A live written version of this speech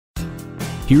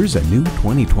Here's a new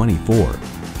 2024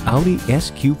 Audi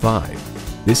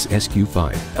SQ5. This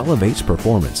SQ5 elevates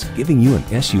performance, giving you an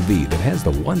SUV that has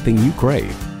the one thing you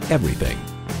crave, everything.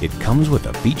 It comes with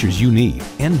the features you need,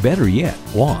 and better yet,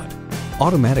 want.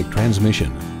 Automatic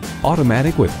transmission,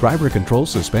 automatic with driver control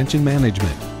suspension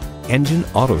management, engine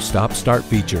auto stop start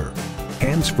feature,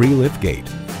 hands-free liftgate,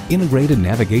 integrated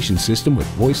navigation system with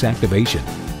voice activation,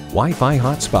 Wi-Fi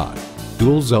hotspot,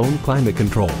 dual zone climate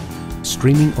control,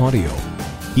 streaming audio,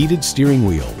 heated steering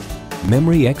wheel,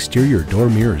 memory exterior door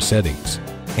mirror settings,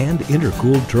 and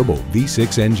intercooled turbo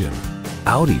V6 engine.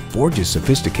 Audi forges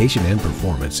sophistication and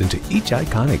performance into each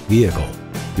iconic vehicle.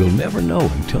 You'll never know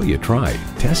until you try.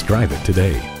 Test drive it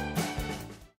today.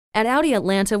 At Audi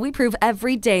Atlanta, we prove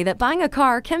every day that buying a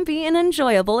car can be an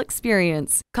enjoyable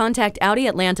experience. Contact Audi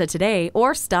Atlanta today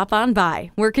or stop on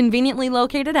by. We're conveniently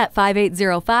located at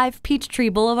 5805 Peachtree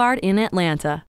Boulevard in Atlanta.